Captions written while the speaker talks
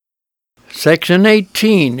Section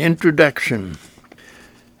 18, Introduction.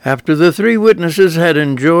 After the three witnesses had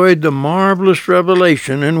enjoyed the marvelous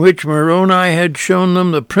revelation in which Moroni had shown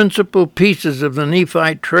them the principal pieces of the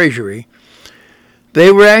Nephite treasury,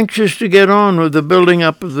 they were anxious to get on with the building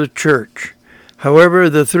up of the church. However,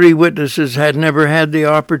 the three witnesses had never had the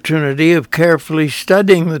opportunity of carefully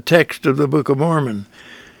studying the text of the Book of Mormon.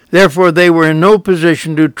 Therefore, they were in no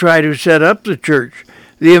position to try to set up the church.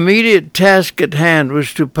 The immediate task at hand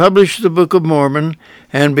was to publish the Book of Mormon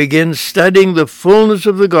and begin studying the fullness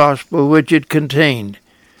of the gospel which it contained.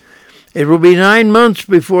 It will be 9 months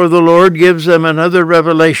before the Lord gives them another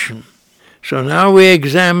revelation. So now we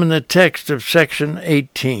examine the text of section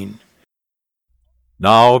 18.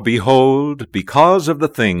 Now behold, because of the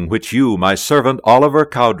thing which you, my servant Oliver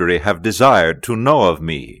Cowdery, have desired to know of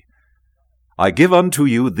me, I give unto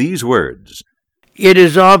you these words. It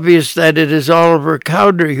is obvious that it is Oliver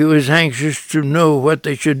Cowdery who is anxious to know what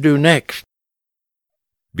they should do next.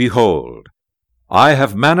 Behold, I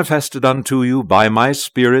have manifested unto you by my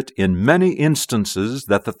Spirit in many instances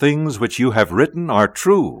that the things which you have written are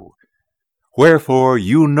true. Wherefore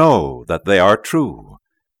you know that they are true.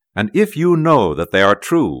 And if you know that they are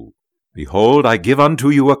true, behold, I give unto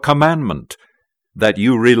you a commandment, that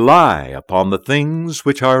you rely upon the things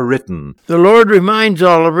which are written. The Lord reminds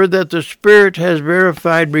Oliver that the Spirit has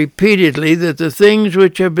verified repeatedly that the things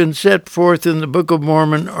which have been set forth in the Book of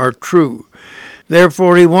Mormon are true.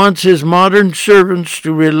 Therefore he wants his modern servants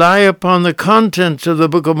to rely upon the contents of the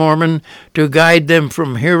Book of Mormon to guide them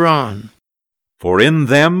from here on. For in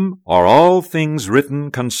them are all things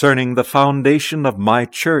written concerning the foundation of my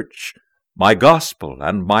church, my gospel,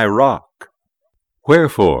 and my rock.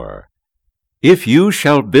 Wherefore, if you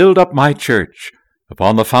shall build up my church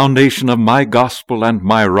upon the foundation of my gospel and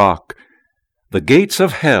my rock, the gates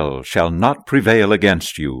of hell shall not prevail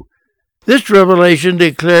against you. This revelation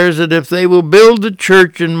declares that if they will build the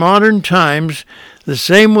church in modern times, the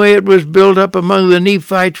same way it was built up among the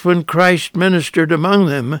Nephites when Christ ministered among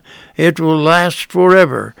them, it will last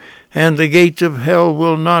forever, and the gates of hell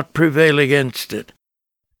will not prevail against it.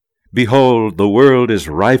 Behold, the world is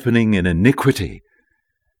ripening in iniquity,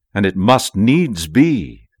 and it must needs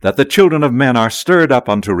be that the children of men are stirred up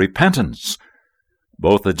unto repentance,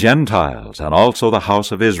 both the Gentiles and also the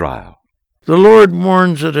house of Israel. The Lord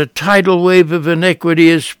warns that a tidal wave of iniquity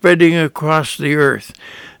is spreading across the earth,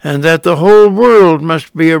 and that the whole world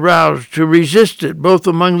must be aroused to resist it, both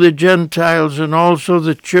among the Gentiles and also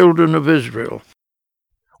the children of Israel.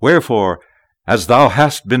 Wherefore, as thou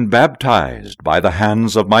hast been baptized by the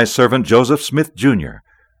hands of my servant Joseph Smith, Jr.,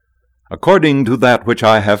 according to that which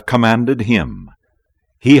I have commanded him,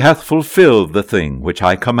 he hath fulfilled the thing which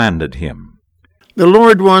I commanded him. The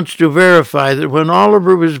Lord wants to verify that when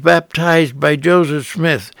Oliver was baptized by Joseph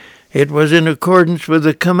Smith, it was in accordance with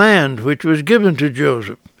the command which was given to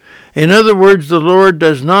Joseph. In other words, the Lord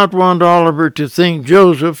does not want Oliver to think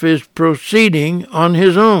Joseph is proceeding on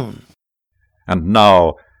his own. And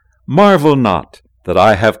now marvel not that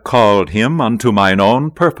I have called him unto mine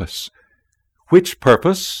own purpose, which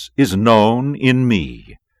purpose is known in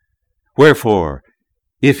me. Wherefore,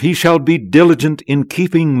 if he shall be diligent in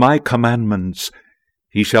keeping my commandments,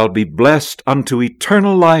 he shall be blessed unto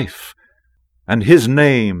eternal life, and his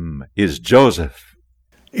name is Joseph.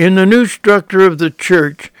 In the new structure of the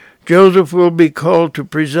church, Joseph will be called to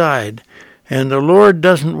preside, and the Lord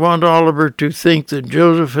doesn't want Oliver to think that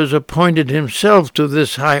Joseph has appointed himself to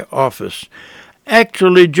this high office.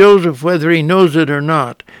 Actually, Joseph, whether he knows it or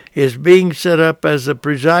not, is being set up as the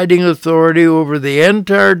presiding authority over the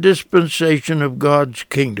entire dispensation of God's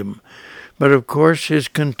kingdom. But of course, his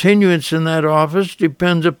continuance in that office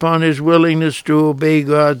depends upon his willingness to obey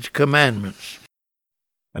God's commandments.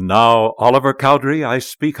 And now, Oliver Cowdery, I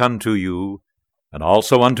speak unto you, and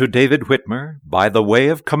also unto David Whitmer, by the way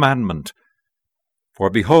of commandment. For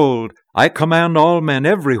behold, I command all men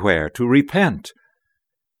everywhere to repent.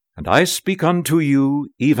 And I speak unto you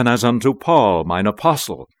even as unto Paul, mine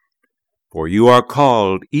apostle. For you are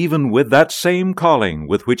called even with that same calling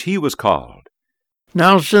with which he was called.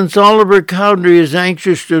 Now, since Oliver Cowdery is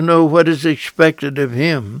anxious to know what is expected of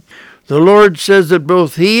him, the Lord says that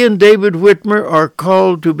both he and David Whitmer are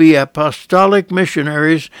called to be apostolic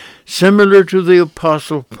missionaries similar to the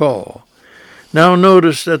Apostle Paul. Now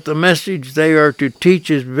notice that the message they are to teach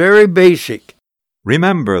is very basic.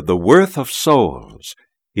 Remember, the worth of souls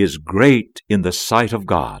is great in the sight of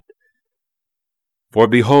God. For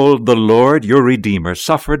behold, the Lord your Redeemer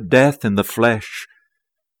suffered death in the flesh,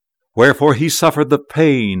 wherefore he suffered the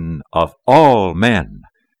pain of all men,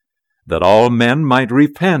 that all men might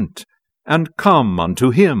repent and come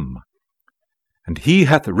unto him. And he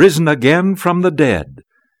hath risen again from the dead,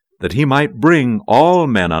 that he might bring all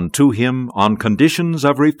men unto him on conditions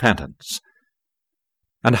of repentance.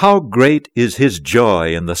 And how great is his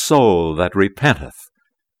joy in the soul that repenteth!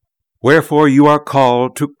 Wherefore you are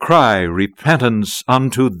called to cry repentance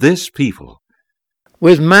unto this people.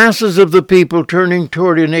 With masses of the people turning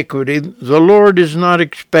toward iniquity, the Lord is not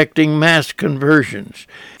expecting mass conversions.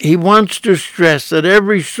 He wants to stress that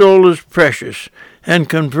every soul is precious, and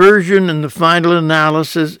conversion in the final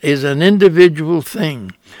analysis is an individual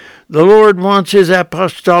thing. The Lord wants his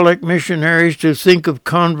apostolic missionaries to think of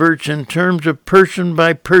converts in terms of person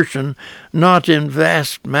by person, not in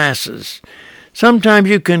vast masses. Sometimes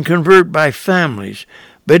you can convert by families,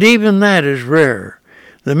 but even that is rare.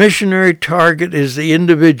 The missionary target is the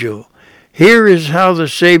individual. Here is how the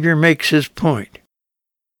Savior makes his point.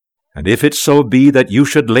 And if it so be that you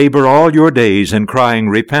should labor all your days in crying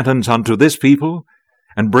repentance unto this people,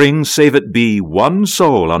 and bring, save it be, one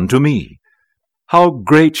soul unto me, how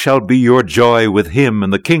great shall be your joy with him in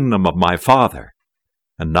the kingdom of my Father.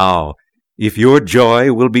 And now, if your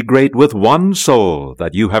joy will be great with one soul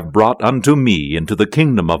that you have brought unto me into the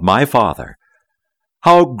kingdom of my Father,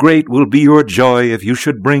 how great will be your joy if you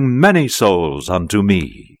should bring many souls unto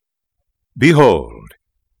me. Behold,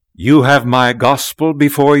 you have my gospel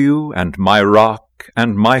before you, and my rock,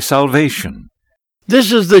 and my salvation.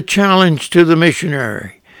 This is the challenge to the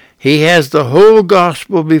missionary. He has the whole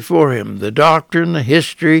gospel before him, the doctrine, the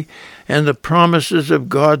history, and the promises of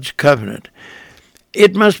God's covenant.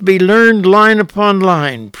 It must be learned line upon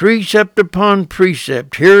line, precept upon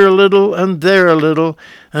precept, here a little and there a little,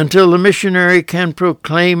 until the missionary can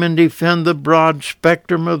proclaim and defend the broad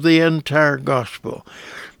spectrum of the entire gospel.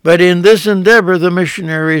 But in this endeavor, the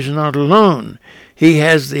missionary is not alone. He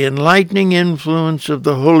has the enlightening influence of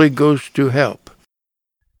the Holy Ghost to help.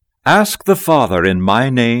 Ask the Father in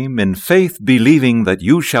my name, in faith believing that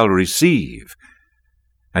you shall receive,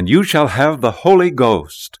 and you shall have the Holy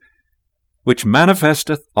Ghost, which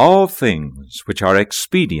manifesteth all things which are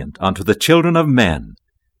expedient unto the children of men.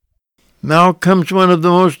 Now comes one of the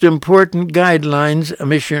most important guidelines a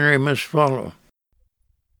missionary must follow.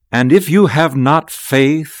 And if you have not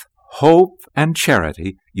faith, hope, and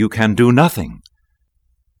charity, you can do nothing.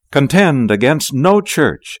 Contend against no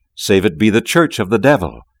church, save it be the church of the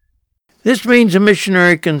devil. This means a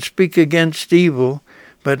missionary can speak against evil,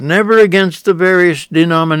 but never against the various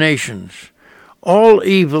denominations. All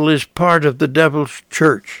evil is part of the devil's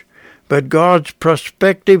church, but God's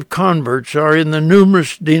prospective converts are in the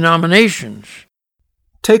numerous denominations.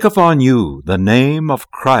 Take upon you the name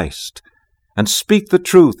of Christ, and speak the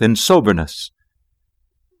truth in soberness.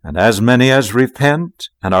 And as many as repent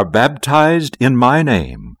and are baptized in my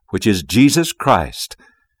name, which is Jesus Christ,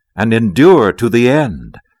 and endure to the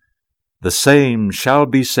end, the same shall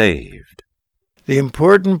be saved. The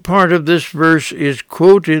important part of this verse is,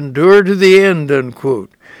 quote, endure to the end,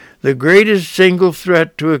 unquote. The greatest single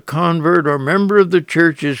threat to a convert or member of the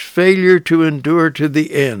church is failure to endure to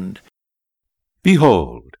the end.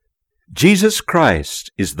 Behold, Jesus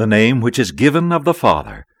Christ is the name which is given of the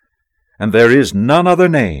Father, and there is none other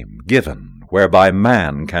name given whereby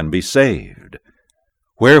man can be saved.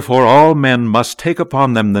 Wherefore all men must take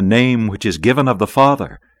upon them the name which is given of the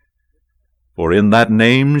Father, for in that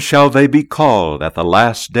name shall they be called at the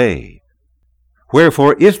last day.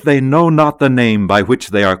 Wherefore, if they know not the name by which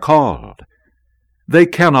they are called, they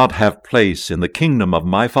cannot have place in the kingdom of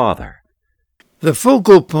my Father. The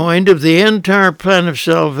focal point of the entire plan of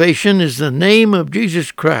salvation is the name of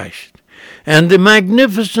Jesus Christ, and the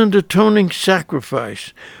magnificent atoning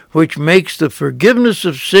sacrifice, which makes the forgiveness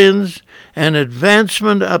of sins and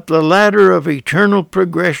advancement up the ladder of eternal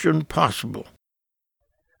progression possible.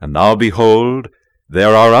 And now behold,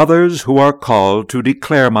 there are others who are called to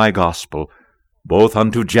declare my gospel, both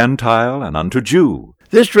unto Gentile and unto Jew.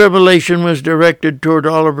 This revelation was directed toward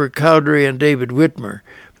Oliver Cowdery and David Whitmer,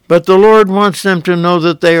 but the Lord wants them to know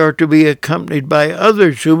that they are to be accompanied by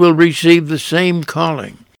others who will receive the same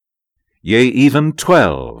calling. Yea, even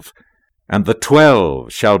 12, and the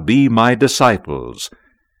 12 shall be my disciples,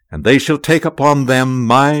 and they shall take upon them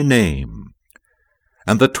my name.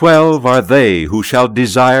 And the 12 are they who shall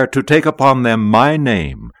desire to take upon them my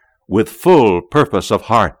name with full purpose of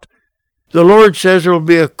heart. The Lord says there will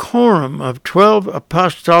be a quorum of 12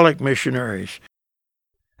 apostolic missionaries.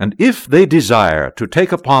 And if they desire to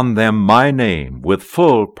take upon them my name with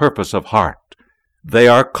full purpose of heart, they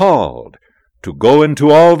are called to go into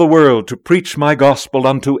all the world to preach my gospel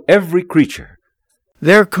unto every creature.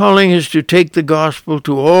 Their calling is to take the gospel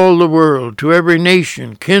to all the world, to every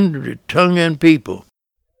nation, kindred, tongue, and people.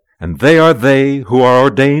 And they are they who are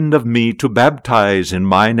ordained of me to baptize in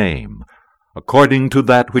my name, according to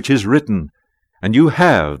that which is written, and you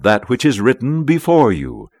have that which is written before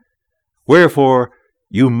you. Wherefore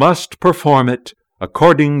you must perform it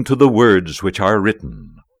according to the words which are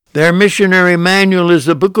written. Their missionary manual is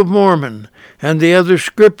the Book of Mormon and the other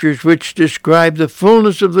scriptures which describe the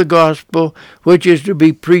fullness of the gospel which is to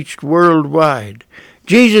be preached worldwide.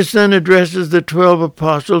 Jesus then addresses the 12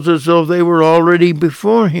 apostles as though they were already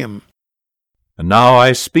before him. And now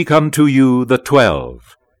I speak unto you, the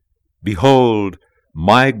 12. Behold,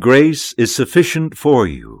 my grace is sufficient for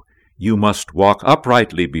you. You must walk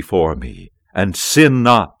uprightly before me, and sin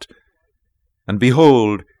not. And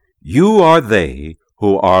behold, you are they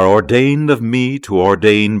who are ordained of me to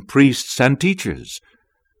ordain priests and teachers,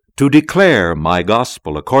 to declare my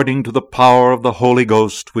gospel according to the power of the Holy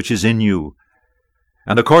Ghost which is in you,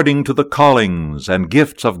 and according to the callings and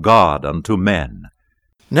gifts of God unto men.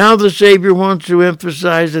 Now the Savior wants to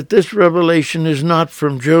emphasize that this revelation is not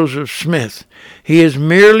from Joseph Smith. He is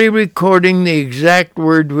merely recording the exact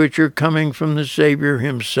words which are coming from the Savior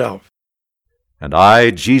himself. And I,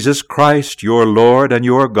 Jesus Christ, your Lord and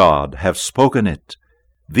your God, have spoken it.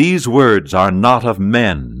 These words are not of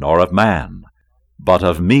men nor of man, but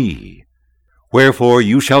of me. Wherefore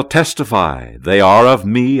you shall testify, they are of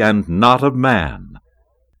me and not of man.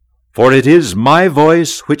 For it is my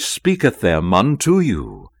voice which speaketh them unto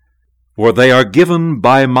you. For they are given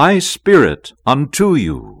by my Spirit unto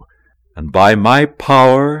you, and by my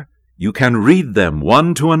power you can read them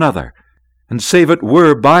one to another, and save it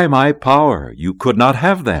were by my power you could not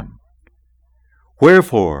have them.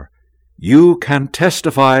 Wherefore you can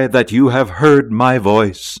testify that you have heard my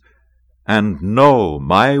voice, and know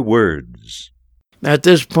my words. At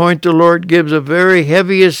this point, the Lord gives a very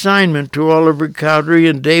heavy assignment to Oliver Cowdery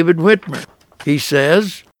and David Whitmer. He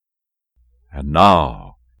says, And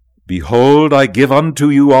now, behold, I give unto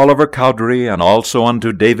you Oliver Cowdery, and also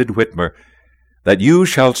unto David Whitmer, that you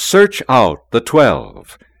shall search out the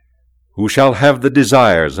 12, who shall have the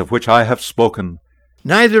desires of which I have spoken.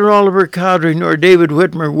 Neither Oliver Cowdery nor David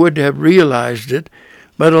Whitmer would have realized it,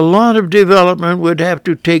 but a lot of development would have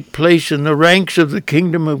to take place in the ranks of the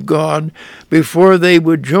kingdom of God before they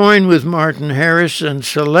would join with Martin Harris and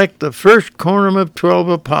select the first quorum of 12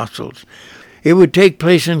 apostles. It would take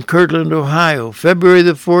place in Kirtland, Ohio, February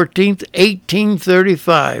the 14th,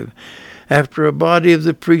 1835, after a body of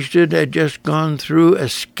the priesthood had just gone through a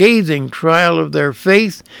scathing trial of their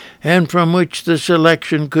faith and from which the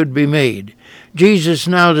selection could be made. Jesus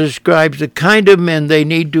now describes the kind of men they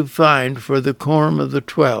need to find for the quorum of the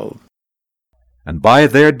 12. And by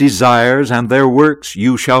their desires and their works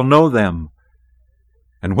you shall know them.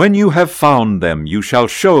 And when you have found them, you shall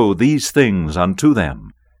show these things unto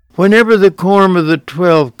them. Whenever the quorum of the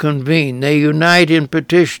 12 convene, they unite in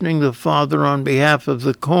petitioning the Father on behalf of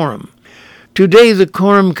the quorum. Today the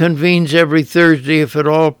quorum convenes every Thursday if at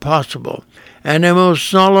all possible, and a most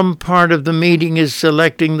solemn part of the meeting is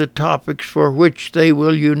selecting the topics for which they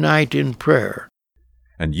will unite in prayer.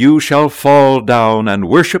 And you shall fall down and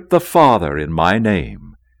worship the Father in my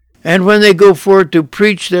name. And when they go forth to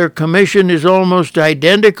preach, their commission is almost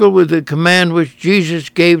identical with the command which Jesus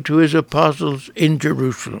gave to his apostles in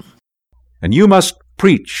Jerusalem. And you must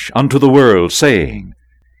preach unto the world, saying,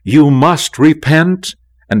 You must repent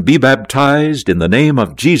and be baptized in the name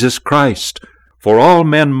of Jesus Christ, for all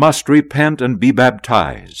men must repent and be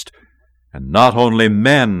baptized, and not only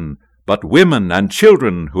men, but women and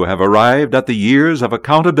children who have arrived at the years of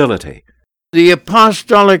accountability. The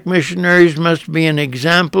apostolic missionaries must be an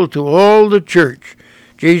example to all the church.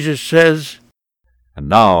 Jesus says, And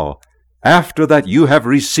now, after that you have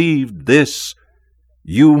received this,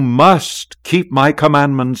 you must keep my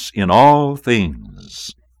commandments in all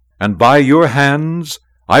things. And by your hands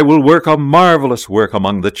I will work a marvelous work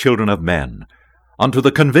among the children of men, unto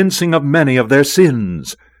the convincing of many of their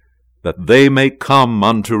sins, that they may come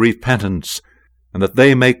unto repentance, and that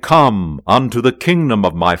they may come unto the kingdom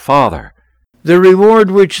of my Father. The reward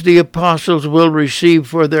which the apostles will receive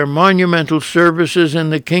for their monumental services in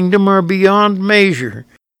the kingdom are beyond measure.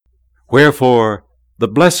 Wherefore the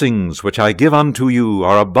blessings which I give unto you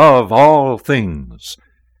are above all things.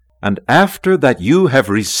 And after that you have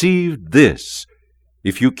received this,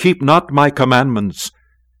 if you keep not my commandments,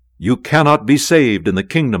 you cannot be saved in the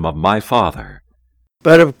kingdom of my Father.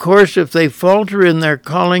 But of course, if they falter in their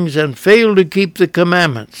callings and fail to keep the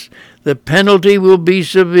commandments, the penalty will be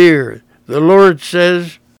severe. The Lord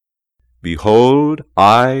says, Behold,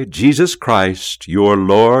 I, Jesus Christ, your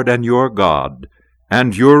Lord and your God,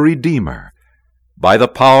 and your Redeemer, by the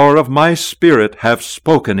power of my Spirit have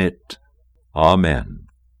spoken it. Amen.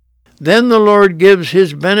 Then the Lord gives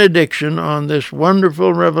his benediction on this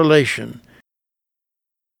wonderful revelation.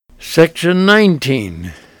 Section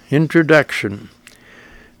 19. Introduction.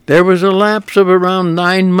 There was a lapse of around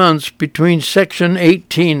 9 months between Section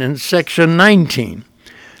 18 and Section 19.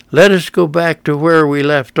 Let us go back to where we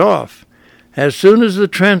left off. As soon as the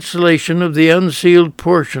translation of the unsealed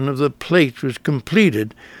portion of the plates was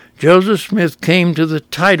completed, Joseph Smith came to the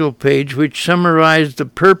title page which summarized the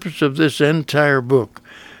purpose of this entire book.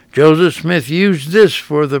 Joseph Smith used this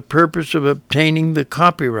for the purpose of obtaining the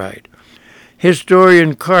copyright.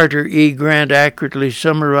 Historian Carter E. Grant accurately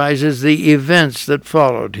summarizes the events that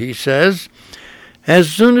followed. He says,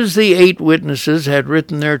 "As soon as the 8 witnesses had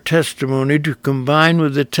written their testimony to combine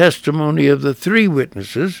with the testimony of the 3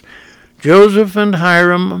 witnesses, Joseph and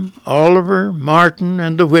Hiram, Oliver, Martin,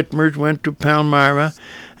 and the Whitmers went to Palmyra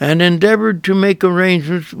and endeavored to make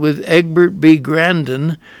arrangements with Egbert B.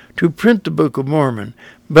 Grandin to print the Book of Mormon,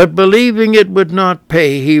 but believing it would not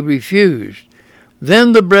pay, he refused.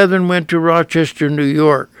 Then the brethren went to Rochester, New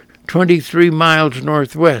York, 23 miles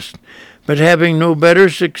northwest, but having no better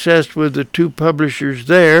success with the 2 publishers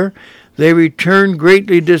there, they returned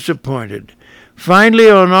greatly disappointed.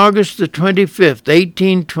 Finally, on August the 25th,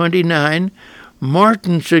 1829,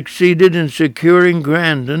 Martin succeeded in securing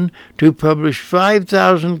Grandin to publish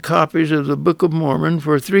 5,000 copies of the Book of Mormon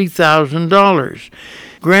for $3,000.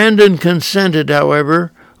 Grandin consented,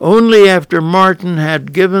 however, only after Martin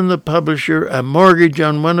had given the publisher a mortgage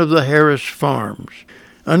on one of the Harris farms."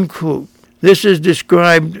 Unquote. This is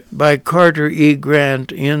described by Carter E.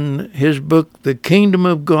 Grant in his book, The Kingdom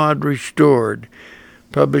of God Restored,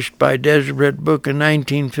 published by Deseret Book in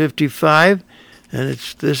 1955, and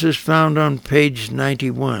this is found on page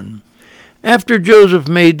 91. After Joseph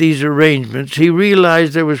made these arrangements, he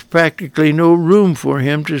realized there was practically no room for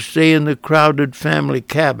him to stay in the crowded family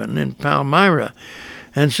cabin in Palmyra,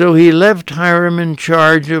 and so he left Hiram in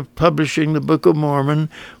charge of publishing the Book of Mormon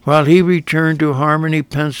while he returned to Harmony,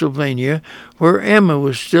 Pennsylvania, where Emma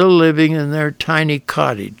was still living in their tiny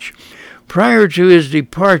cottage. Prior to his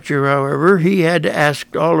departure, however, he had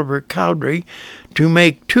asked Oliver Cowdery to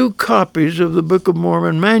make 2 copies of the Book of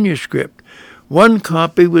Mormon manuscript. One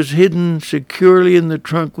copy was hidden securely in the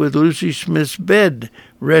trunk with Lucy Smith's bed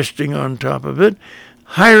resting on top of it.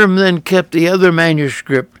 Hiram then kept the other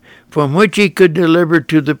manuscript, from which he could deliver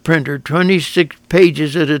to the printer 26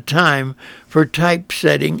 pages at a time for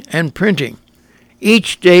typesetting and printing.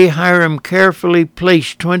 Each day Hiram carefully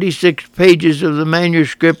placed 26 pages of the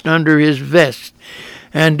manuscript under his vest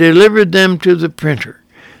and delivered them to the printer.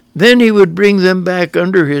 Then he would bring them back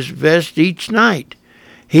under his vest each night.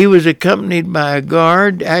 He was accompanied by a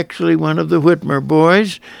guard, actually one of the Whitmer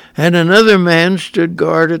boys, and another man stood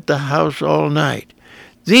guard at the house all night.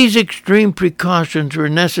 These extreme precautions were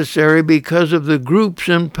necessary because of the groups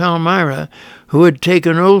in Palmyra who had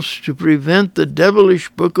taken oaths to prevent the devilish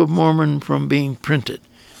Book of Mormon from being printed.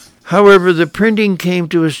 However, the printing came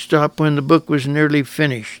to a stop when the book was nearly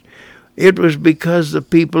finished. It was because the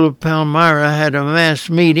people of Palmyra had a mass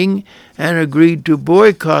meeting and agreed to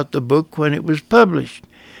boycott the book when it was published.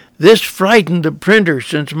 This frightened the printer,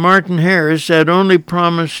 since Martin Harris had only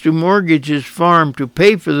promised to mortgage his farm to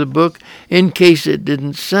pay for the book in case it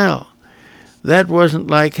didn't sell. That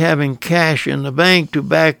wasn't like having cash in the bank to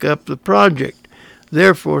back up the project.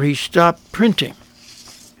 Therefore, he stopped printing.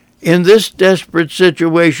 In this desperate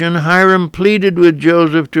situation, Hiram pleaded with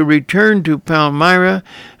Joseph to return to Palmyra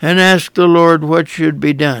and ask the Lord what should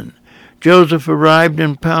be done. Joseph arrived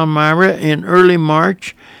in Palmyra in early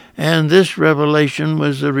March, and this revelation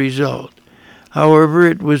was the result. However,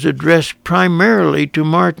 it was addressed primarily to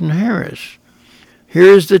Martin Harris.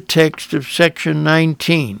 Here is the text of section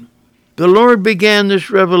 19. The Lord began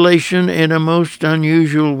this revelation in a most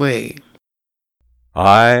unusual way.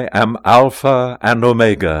 I am Alpha and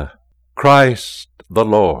Omega, Christ the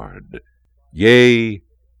Lord. Yea,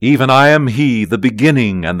 even I am he, the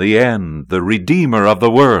beginning and the end, the Redeemer of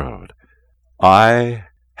the world. I,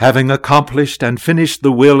 having accomplished and finished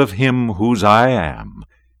the will of him whose I am,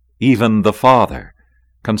 even the Father,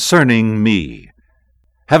 concerning me,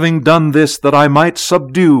 having done this that I might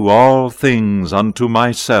subdue all things unto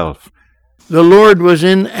myself. The Lord was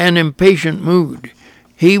in an impatient mood.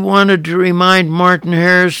 He wanted to remind Martin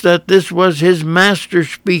Harris that this was his master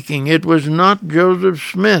speaking. It was not Joseph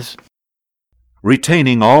Smith.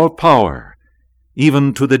 Retaining all power,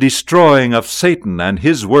 even to the destroying of Satan and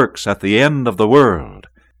his works at the end of the world,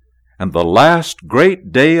 and the last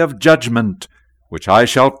great day of judgment, which I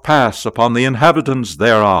shall pass upon the inhabitants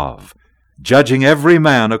thereof, judging every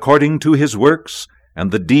man according to his works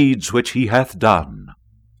and the deeds which he hath done.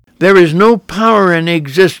 There is no power in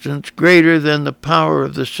existence greater than the power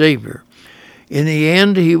of the Savior. In the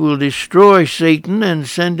end, he will destroy Satan and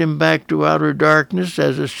send him back to outer darkness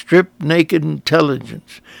as a stripped, naked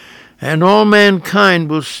intelligence. and all mankind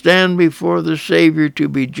will stand before the Savior to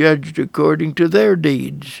be judged according to their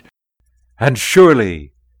deeds. And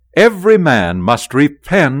surely every man must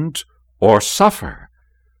repent or suffer,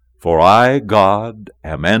 for I, God,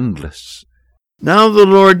 am endless. Now the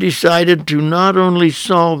Lord decided to not only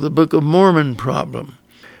solve the Book of Mormon problem,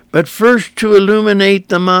 but first to illuminate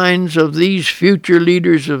the minds of these future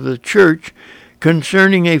leaders of the church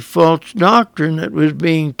concerning a false doctrine that was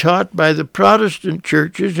being taught by the Protestant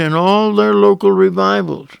churches in all their local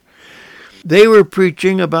revivals. They were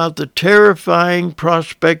preaching about the terrifying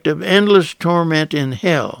prospect of endless torment in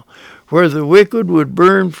hell, where the wicked would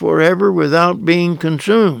burn forever without being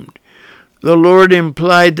consumed. The Lord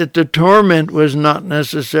implied that the torment was not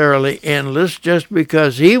necessarily endless just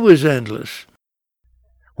because he was endless.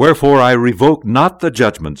 Wherefore I revoke not the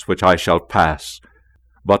judgments which I shall pass,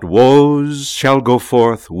 but woes shall go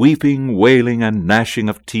forth, weeping, wailing, and gnashing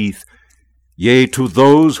of teeth, yea, to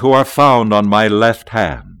those who are found on my left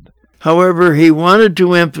hand. However, he wanted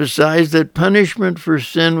to emphasize that punishment for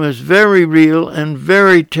sin was very real and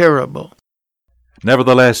very terrible.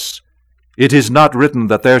 Nevertheless, it is not written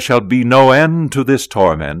that there shall be no end to this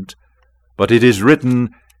torment, but it is written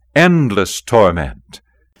endless torment.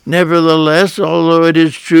 Nevertheless, although it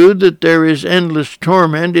is true that there is endless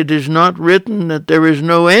torment, it is not written that there is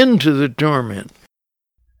no end to the torment.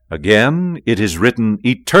 Again, it is written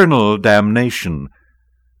eternal damnation.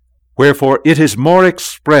 Wherefore it is more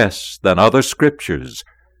express than other scriptures,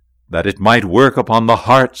 that it might work upon the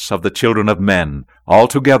hearts of the children of men,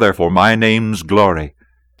 altogether for my name's glory.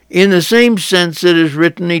 In the same sense it is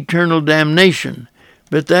written eternal damnation,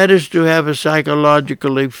 but that is to have a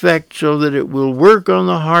psychological effect so that it will work on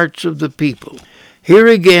the hearts of the people. Here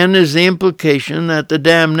again is the implication that the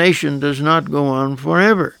damnation does not go on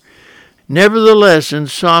forever. Nevertheless, in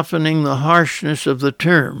softening the harshness of the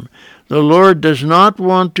term, the Lord does not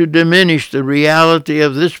want to diminish the reality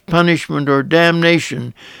of this punishment or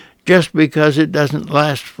damnation just because it doesn't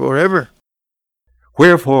last forever.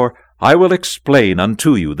 Wherefore I will explain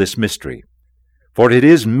unto you this mystery. For it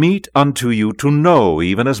is meet unto you to know,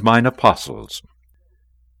 even as mine apostles.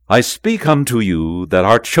 I speak unto you that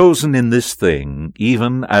are chosen in this thing,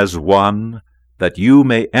 even as one, that you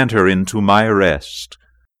may enter into my rest.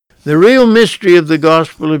 The real mystery of the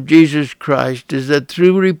gospel of Jesus Christ is that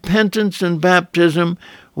through repentance and baptism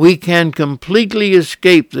we can completely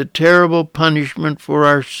escape the terrible punishment for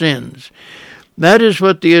our sins. That is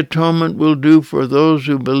what the atonement will do for those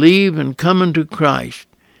who believe and come into Christ.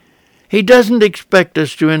 He doesn't expect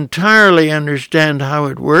us to entirely understand how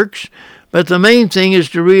it works, but the main thing is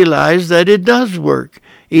to realize that it does work,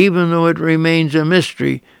 even though it remains a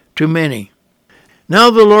mystery to many. Now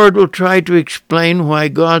the Lord will try to explain why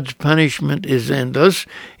God's punishment is endless,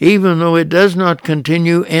 even though it does not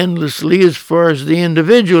continue endlessly as far as the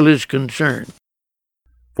individual is concerned.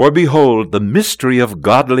 For behold, the mystery of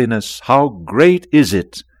godliness, how great is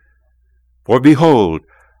it! For behold,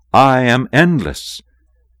 I am endless,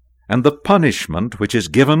 and the punishment which is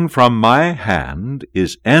given from my hand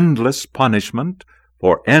is endless punishment,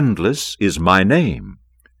 for endless is my name.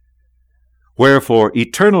 Wherefore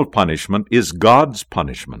eternal punishment is God's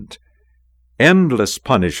punishment. Endless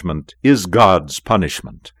punishment is God's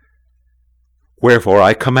punishment. Wherefore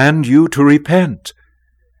I command you to repent,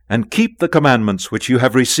 and keep the commandments which you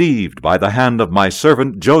have received by the hand of my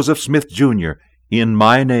servant Joseph Smith, Jr., in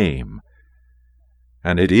my name.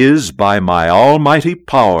 And it is by my almighty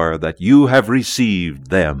power that you have received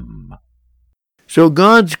them. So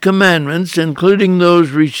God's commandments, including those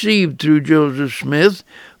received through Joseph Smith,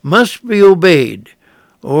 must be obeyed,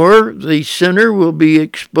 or the sinner will be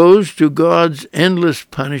exposed to God's endless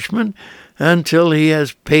punishment until he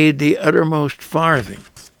has paid the uttermost farthing.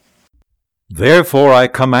 Therefore I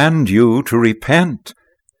command you to repent.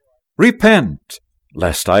 Repent,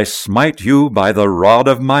 lest I smite you by the rod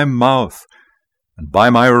of my mouth, and by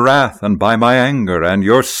my wrath, and by my anger, and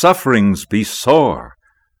your sufferings be sore.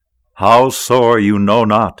 How sore you know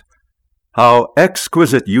not, how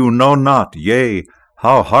exquisite you know not, yea,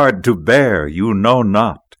 how hard to bear you know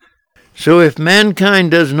not. So if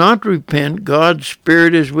mankind does not repent, God's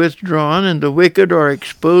Spirit is withdrawn, and the wicked are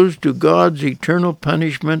exposed to God's eternal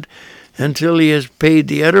punishment until he has paid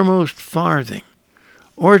the uttermost farthing.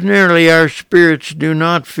 Ordinarily our spirits do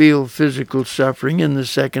not feel physical suffering in the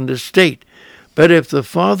second estate. But if the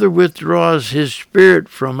Father withdraws his Spirit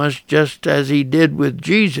from us, just as he did with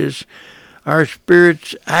Jesus, our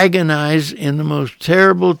spirits agonize in the most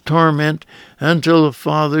terrible torment until the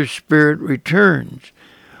Father's Spirit returns.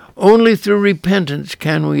 Only through repentance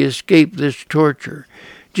can we escape this torture.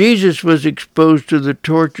 Jesus was exposed to the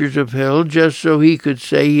tortures of hell just so he could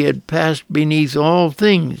say he had passed beneath all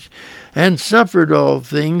things and suffered all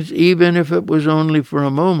things, even if it was only for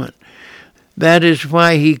a moment. That is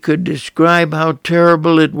why he could describe how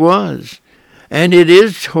terrible it was. And it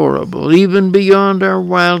is horrible, even beyond our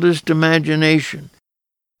wildest imagination.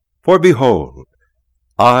 For behold,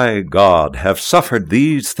 I, God, have suffered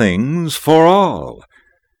these things for all,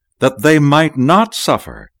 that they might not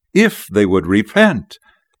suffer, if they would repent.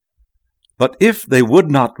 But if they would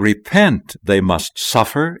not repent, they must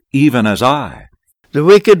suffer even as I. The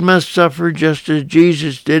wicked must suffer just as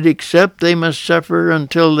Jesus did, except they must suffer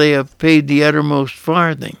until they have paid the uttermost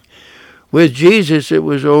farthing. With Jesus it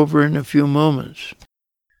was over in a few moments.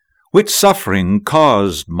 Which suffering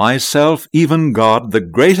caused myself, even God, the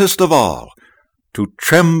greatest of all, to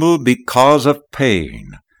tremble because of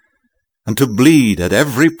pain, and to bleed at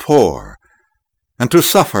every pore, and to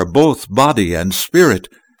suffer both body and spirit,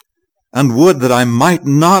 and would that I might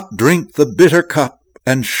not drink the bitter cup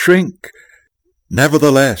and shrink.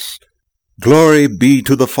 Nevertheless, glory be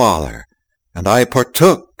to the Father, and I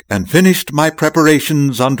partook and finished my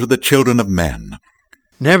preparations unto the children of men.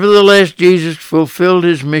 Nevertheless, Jesus fulfilled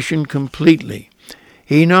his mission completely.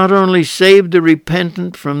 He not only saved the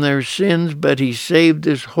repentant from their sins, but he saved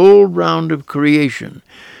this whole round of creation.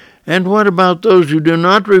 And what about those who do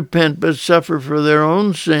not repent but suffer for their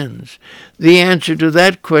own sins? The answer to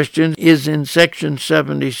that question is in section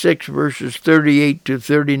 76, verses 38 to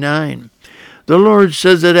 39. The Lord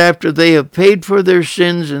says that after they have paid for their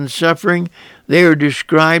sins and suffering, they are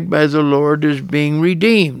described by the Lord as being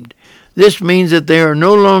redeemed. This means that they are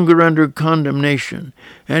no longer under condemnation,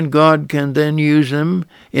 and God can then use them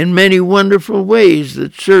in many wonderful ways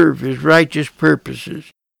that serve his righteous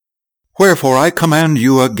purposes. Wherefore I command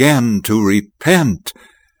you again to repent,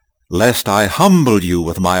 lest I humble you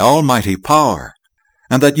with my almighty power,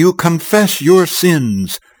 and that you confess your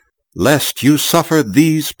sins, lest you suffer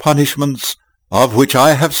these punishments of which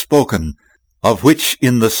I have spoken, of which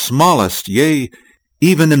in the smallest, yea,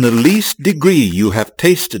 even in the least degree you have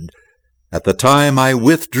tasted, at the time I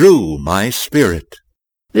withdrew my Spirit.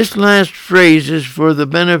 This last phrase is for the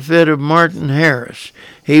benefit of Martin Harris.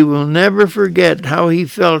 He will never forget how he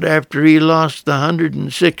felt after he lost the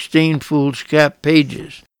 116 foolscap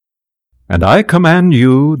pages. And I command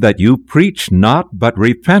you that you preach not but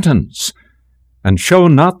repentance, and show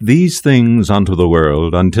not these things unto the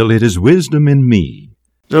world until it is wisdom in me.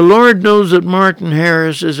 The Lord knows that Martin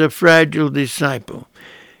Harris is a fragile disciple.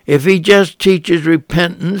 If he just teaches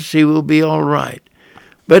repentance, he will be all right.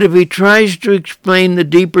 But if he tries to explain the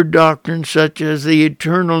deeper doctrines, such as the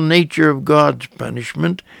eternal nature of God's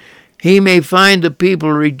punishment, he may find the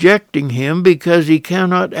people rejecting him because he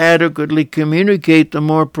cannot adequately communicate the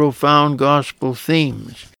more profound gospel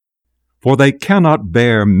themes. For they cannot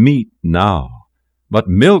bear meat now, but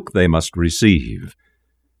milk they must receive.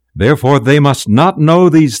 Therefore they must not know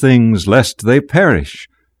these things, lest they perish.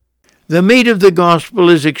 The meat of the gospel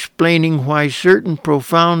is explaining why certain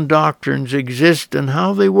profound doctrines exist and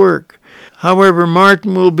how they work. However,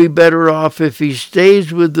 Martin will be better off if he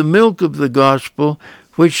stays with the milk of the gospel,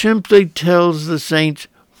 which simply tells the saints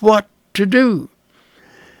what to do.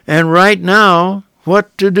 And right now,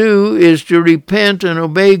 what to do is to repent and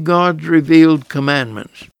obey God's revealed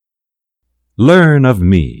commandments. Learn of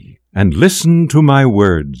me, and listen to my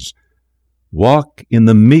words. Walk in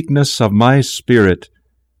the meekness of my spirit,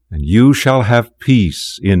 and you shall have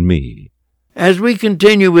peace in me. As we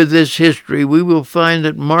continue with this history, we will find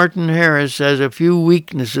that Martin Harris has a few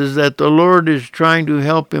weaknesses that the Lord is trying to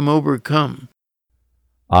help him overcome.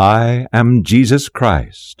 I am Jesus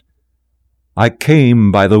Christ. I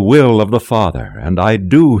came by the will of the Father, and I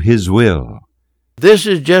do his will. This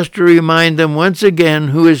is just to remind them once again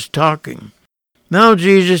who is talking. Now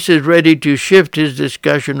Jesus is ready to shift his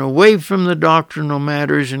discussion away from the doctrinal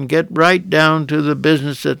matters and get right down to the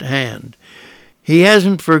business at hand. He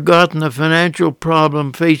hasn't forgotten the financial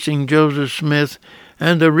problem facing Joseph Smith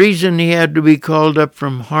and the reason he had to be called up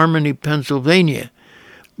from Harmony, Pennsylvania.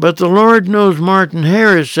 But the Lord knows Martin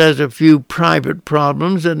Harris has a few private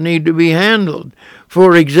problems that need to be handled.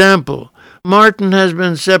 For example, Martin has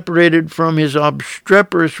been separated from his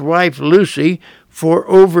obstreperous wife Lucy for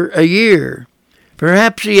over a year.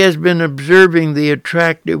 Perhaps he has been observing the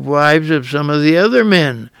attractive wives of some of the other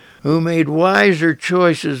men who made wiser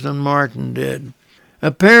choices than Martin did.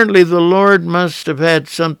 Apparently the Lord must have had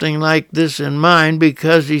something like this in mind,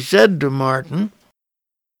 because he said to Martin,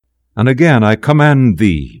 And again I command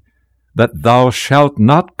thee, that thou shalt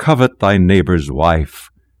not covet thy neighbor's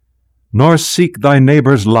wife, nor seek thy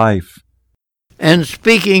neighbor's life. And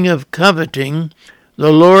speaking of coveting,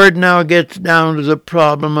 The Lord now gets down to the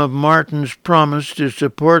problem of Martin's promise to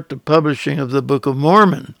support the publishing of the Book of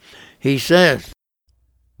Mormon. He says,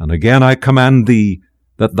 And again I command thee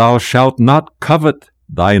that thou shalt not covet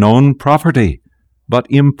thine own property, but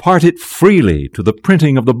impart it freely to the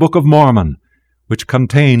printing of the Book of Mormon, which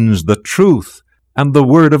contains the truth and the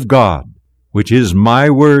word of God, which is my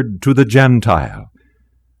word to the Gentile,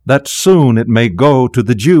 that soon it may go to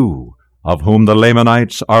the Jew, of whom the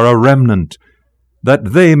Lamanites are a remnant,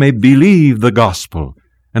 that they may believe the gospel,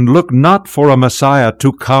 and look not for a Messiah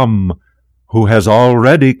to come, who has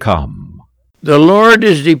already come. The Lord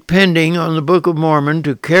is depending on the Book of Mormon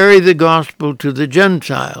to carry the gospel to the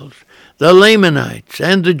Gentiles, the Lamanites,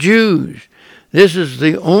 and the Jews. This is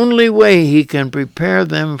the only way he can prepare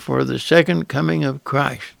them for the second coming of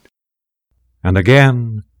Christ. And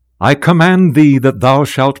again, I command thee that thou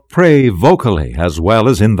shalt pray vocally as well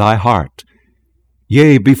as in thy heart,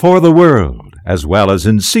 yea, before the world as well as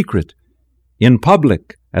in secret, in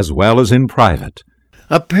public as well as in private.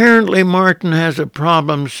 Apparently Martin has a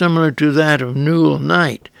problem similar to that of Newell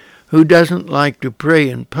Knight, who doesn't like to pray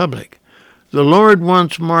in public. The Lord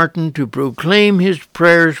wants Martin to proclaim his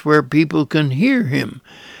prayers where people can hear him,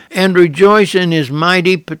 and rejoice in his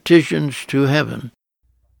mighty petitions to heaven.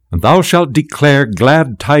 And thou shalt declare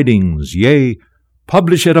glad tidings, yea,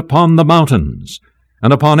 publish it upon the mountains,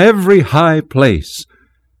 and upon every high place,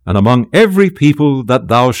 and among every people that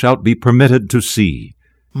thou shalt be permitted to see.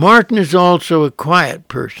 Martin is also a quiet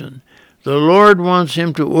person. The Lord wants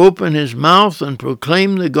him to open his mouth and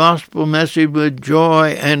proclaim the gospel message with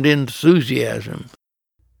joy and enthusiasm.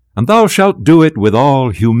 And thou shalt do it with all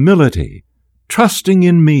humility, trusting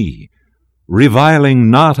in me,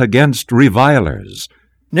 reviling not against revilers.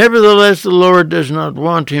 Nevertheless, the Lord does not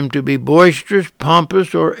want him to be boisterous,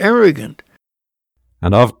 pompous, or arrogant.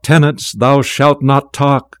 And of tenets thou shalt not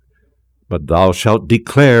talk, but thou shalt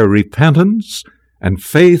declare repentance and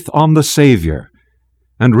faith on the Savior,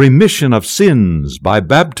 and remission of sins by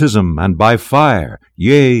baptism and by fire,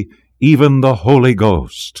 yea, even the Holy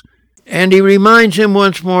Ghost. And he reminds him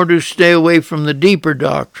once more to stay away from the deeper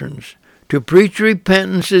doctrines. To preach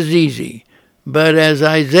repentance is easy, but as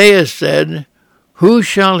Isaiah said, who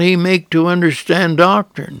shall he make to understand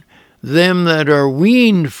doctrine? Them that are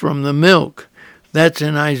weaned from the milk. That's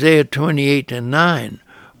in Isaiah 28:9.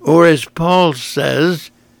 Or as Paul says,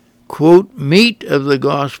 quote, meat of the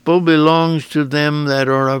gospel belongs to them that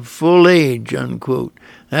are of full age, unquote.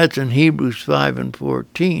 That's in Hebrews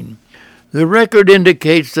 5:14. The record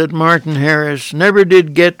indicates that Martin Harris never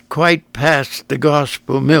did get quite past the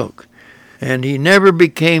gospel milk, and he never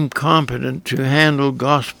became competent to handle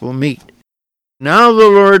gospel meat. Now the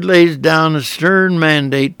Lord lays down a stern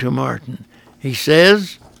mandate to Martin. He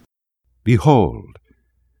says, Behold,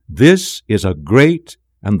 this is a great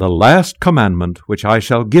and the last commandment which I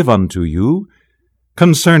shall give unto you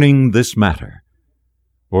concerning this matter.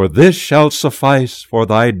 For this shall suffice for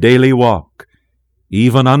thy daily walk,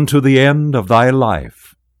 even unto the end of thy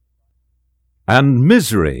life. And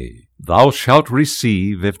misery thou shalt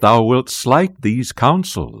receive if thou wilt slight these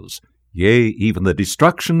counsels, yea, even the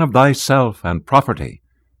destruction of thyself and property.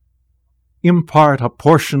 Impart a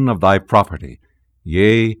portion of thy property,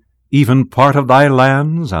 yea, even part of thy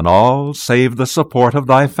lands, and all save the support of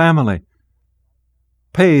thy family.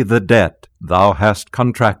 Pay the debt thou hast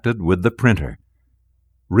contracted with the printer.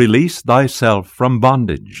 Release thyself from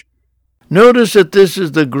bondage. Notice that this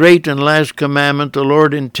is the great and last commandment the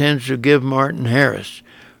Lord intends to give Martin Harris.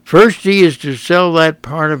 First, he is to sell that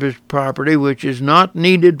part of his property which is not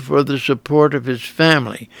needed for the support of his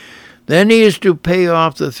family. Then he is to pay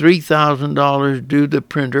off the $3,000 due the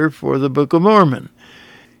printer for the Book of Mormon.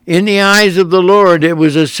 In the eyes of the Lord, it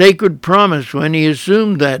was a sacred promise when he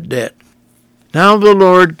assumed that debt. Now the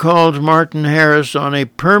Lord calls Martin Harris on a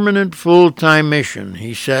permanent full-time mission.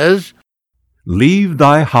 He says, Leave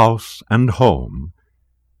thy house and home,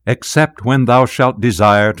 except when thou shalt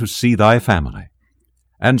desire to see thy family,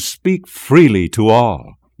 and speak freely to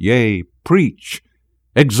all, yea, preach,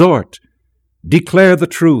 exhort, declare the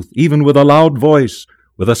truth, even with a loud voice,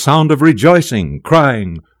 with a sound of rejoicing,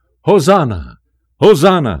 crying, Hosanna!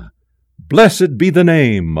 Hosanna! Blessed be the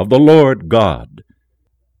name of the Lord God.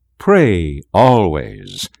 Pray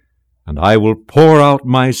always, and I will pour out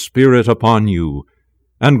my Spirit upon you,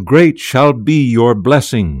 and great shall be your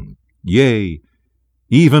blessing, yea,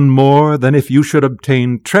 even more than if you should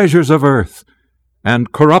obtain treasures of earth,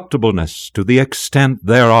 and corruptibleness to the extent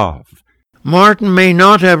thereof. Martin may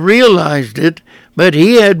not have realized it, but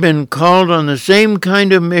he had been called on the same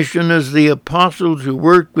kind of mission as the apostles who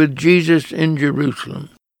worked with Jesus in Jerusalem.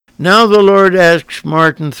 Now the Lord asks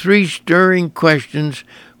Martin 3 stirring questions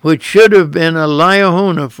which should have been a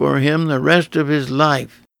Liahona for him the rest of his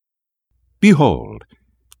life. Behold,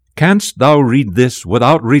 canst thou read this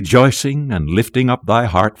without rejoicing and lifting up thy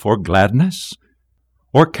heart for gladness?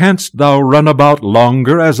 Or canst thou run about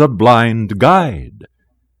longer as a blind guide?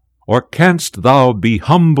 Or canst thou be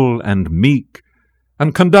humble and meek,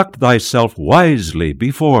 and conduct thyself wisely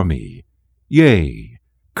before me? Yea,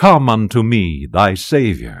 come unto me, thy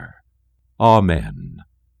Savior. Amen.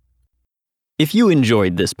 If you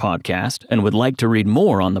enjoyed this podcast and would like to read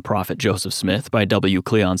more on the prophet Joseph Smith by W.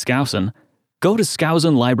 Cleon Skousen, go to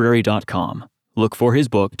skousenlibrary.com. Look for his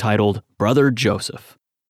book titled Brother Joseph.